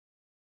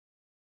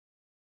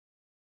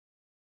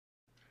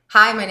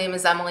Hi, my name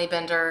is Emily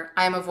Binder.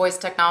 I am a voice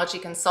technology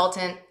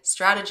consultant,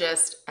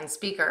 strategist, and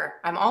speaker.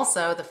 I'm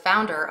also the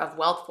founder of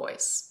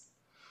WealthVoice.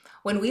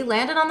 When we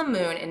landed on the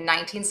moon in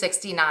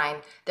 1969,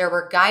 there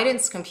were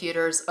guidance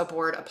computers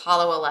aboard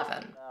Apollo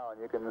 11. Now,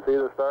 and you can see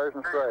the stars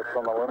and stripes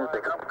on the lunar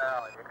surface.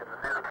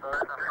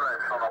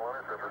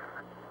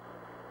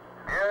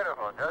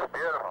 Beautiful, just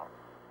beautiful.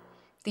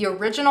 The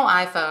original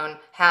iPhone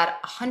had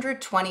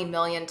 120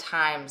 million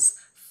times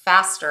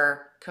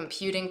faster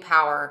computing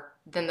power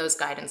than those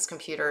guidance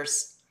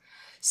computers.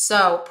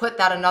 So, put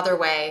that another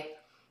way,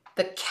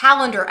 the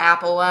calendar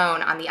app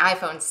alone on the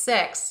iPhone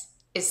 6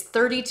 is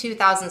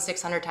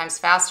 32,600 times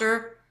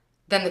faster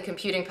than the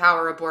computing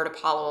power aboard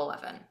Apollo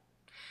 11.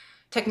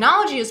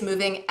 Technology is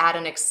moving at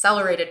an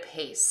accelerated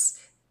pace.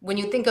 When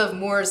you think of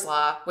Moore's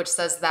Law, which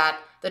says that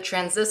the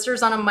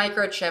transistors on a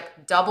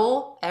microchip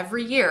double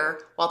every year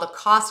while the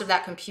cost of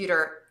that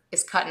computer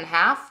is cut in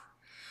half,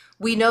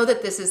 we know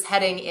that this is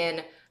heading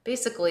in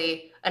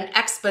basically an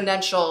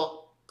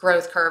exponential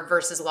growth curve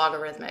versus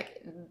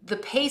logarithmic. The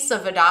pace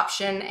of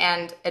adoption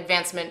and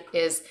advancement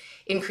is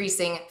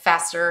increasing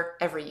faster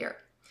every year.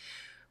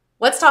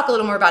 Let's talk a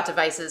little more about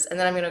devices, and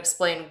then I'm going to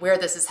explain where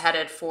this is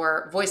headed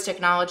for voice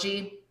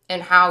technology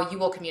and how you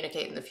will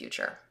communicate in the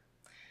future.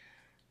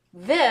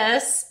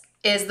 This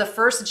is the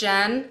first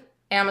gen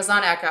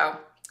Amazon Echo.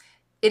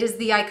 It is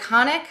the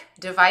iconic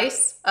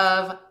device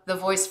of the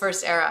voice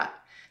first era.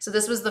 So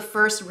this was the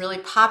first really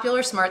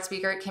popular smart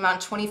speaker. It came out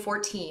in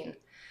 2014.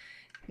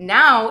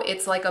 Now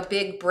it's like a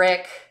big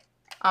brick,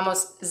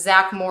 almost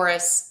Zach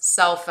Morris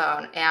cell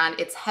phone, and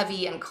it's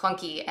heavy and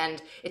clunky,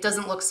 and it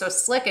doesn't look so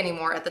slick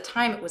anymore. At the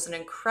time, it was an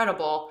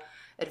incredible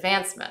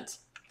advancement.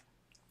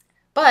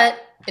 But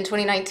in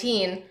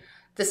 2019,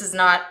 this is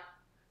not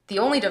the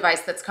only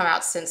device that's come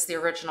out since the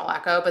original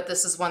Echo, but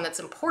this is one that's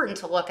important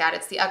to look at.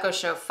 It's the Echo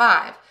Show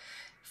 5.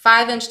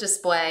 5-inch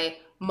display,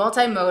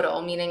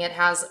 multimodal, meaning it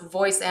has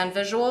voice and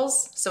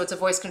visuals. So it's a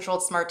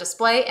voice-controlled smart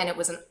display, and it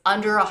was an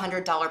under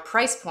 $100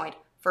 price point.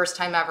 First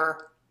time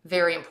ever,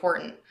 very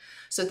important.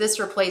 So this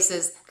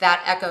replaces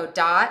that Echo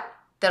Dot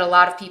that a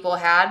lot of people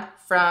had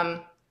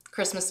from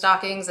Christmas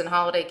stockings and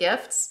holiday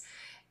gifts,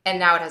 and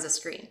now it has a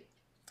screen.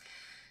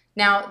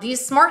 Now,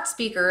 these smart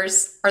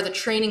speakers are the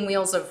training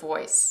wheels of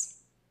voice.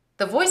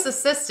 The voice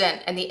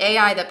assistant and the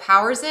AI that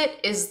powers it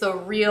is the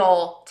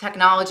real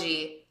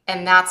technology,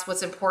 and that's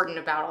what's important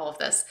about all of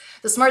this.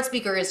 The smart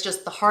speaker is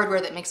just the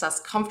hardware that makes us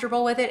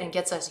comfortable with it and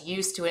gets us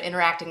used to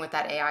interacting with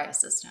that AI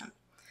assistant.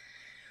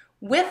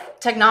 With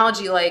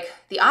technology like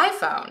the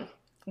iPhone,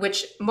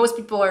 which most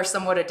people are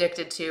somewhat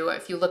addicted to,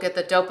 if you look at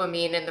the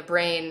dopamine in the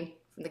brain,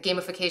 the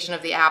gamification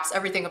of the apps,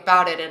 everything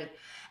about it, and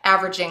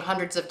averaging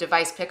hundreds of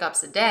device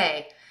pickups a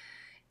day,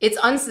 it's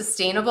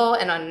unsustainable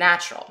and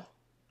unnatural.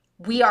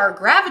 We are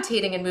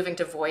gravitating and moving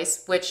to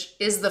voice, which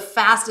is the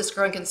fastest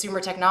growing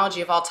consumer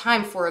technology of all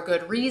time, for a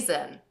good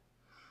reason.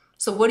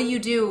 So what do you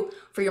do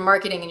for your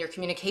marketing and your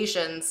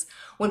communications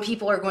when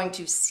people are going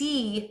to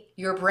see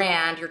your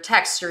brand, your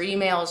texts, your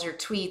emails, your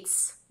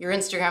tweets, your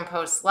Instagram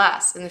posts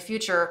less? In the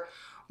future,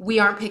 we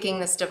aren't picking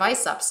this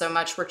device up so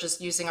much. We're just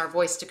using our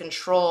voice to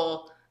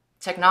control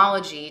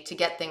technology to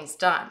get things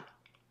done.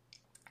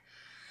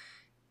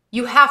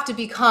 You have to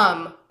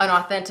become an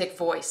authentic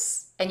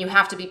voice, and you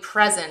have to be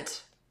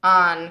present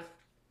on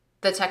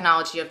the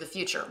technology of the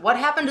future. What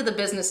happened to the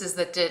businesses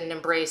that didn't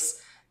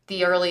embrace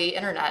the early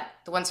internet,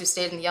 the ones who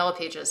stayed in the yellow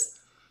pages?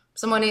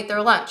 Someone ate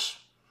their lunch.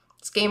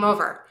 It's game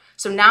over.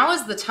 So now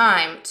is the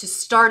time to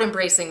start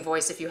embracing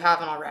voice if you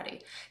haven't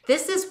already.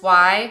 This is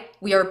why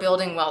we are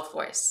building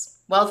WealthVoice.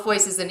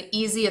 WealthVoice is an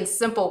easy and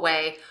simple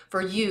way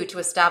for you to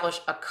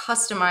establish a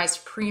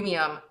customized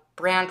premium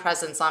brand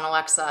presence on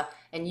Alexa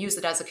and use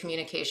it as a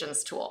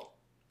communications tool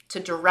to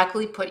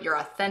directly put your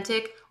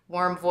authentic,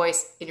 warm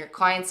voice in your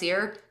client's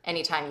ear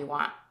anytime you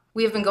want.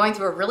 We have been going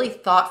through a really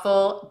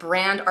thoughtful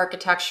brand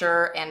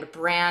architecture and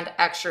brand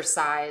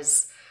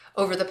exercise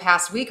over the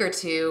past week or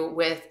two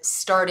with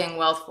starting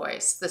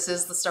WealthVoice. This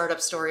is the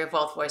startup story of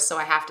WealthVoice, so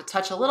I have to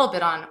touch a little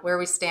bit on where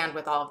we stand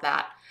with all of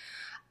that.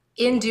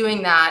 In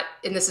doing that,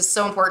 and this is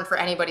so important for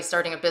anybody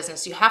starting a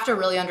business, you have to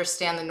really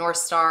understand the North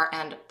Star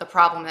and the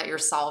problem that you're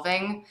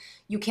solving.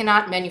 You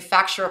cannot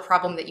manufacture a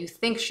problem that you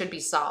think should be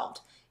solved.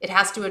 It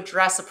has to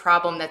address a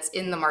problem that's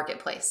in the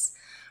marketplace.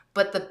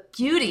 But the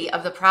beauty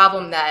of the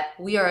problem that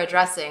we are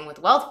addressing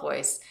with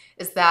WealthVoice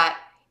is that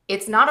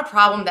it's not a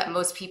problem that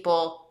most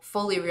people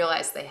fully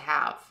realize they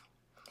have.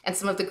 And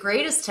some of the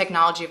greatest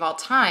technology of all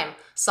time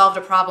solved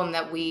a problem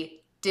that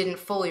we didn't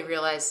fully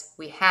realize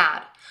we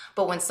had.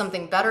 But when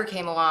something better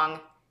came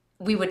along,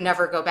 we would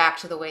never go back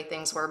to the way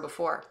things were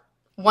before.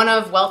 One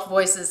of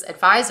WealthVoice's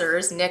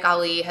advisors, Nick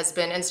Ali, has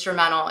been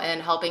instrumental in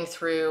helping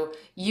through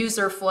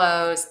user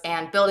flows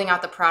and building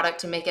out the product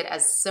to make it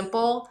as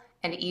simple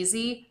and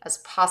easy as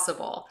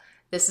possible.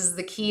 This is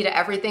the key to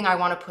everything I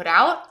want to put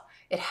out.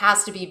 It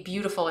has to be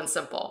beautiful and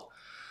simple.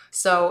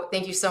 So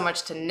thank you so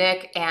much to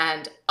Nick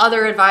and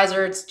other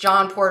advisors,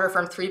 John Porter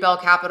from 3 Bell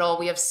Capital.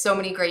 We have so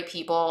many great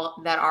people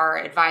that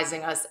are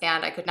advising us,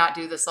 and I could not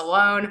do this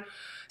alone.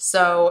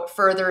 So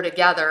further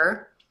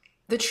together,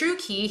 The true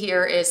key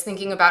here is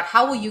thinking about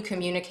how will you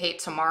communicate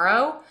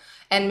tomorrow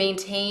and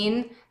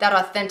maintain that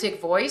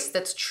authentic voice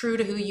that's true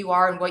to who you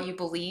are and what you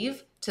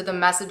believe, to the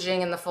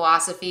messaging and the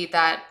philosophy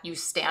that you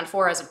stand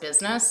for as a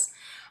business.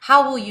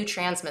 How will you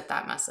transmit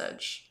that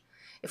message?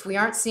 If we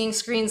aren't seeing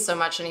screens so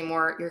much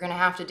anymore, you're going to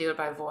have to do it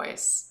by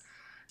voice.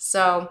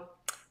 So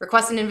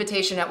request an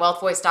invitation at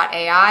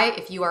wealthvoice.ai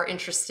if you are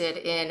interested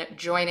in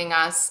joining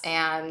us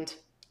and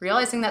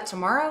realizing that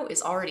tomorrow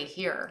is already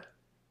here.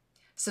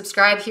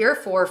 Subscribe here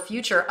for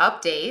future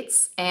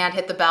updates and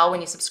hit the bell when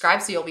you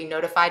subscribe so you'll be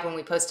notified when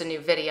we post a new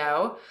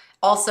video.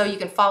 Also, you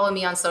can follow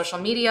me on social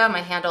media.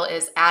 My handle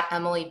is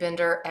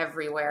 @EmilyBinder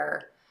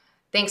everywhere.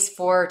 Thanks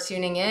for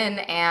tuning in,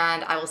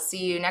 and I will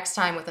see you next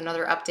time with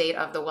another update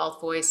of the Wealth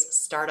Voice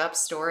startup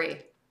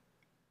story.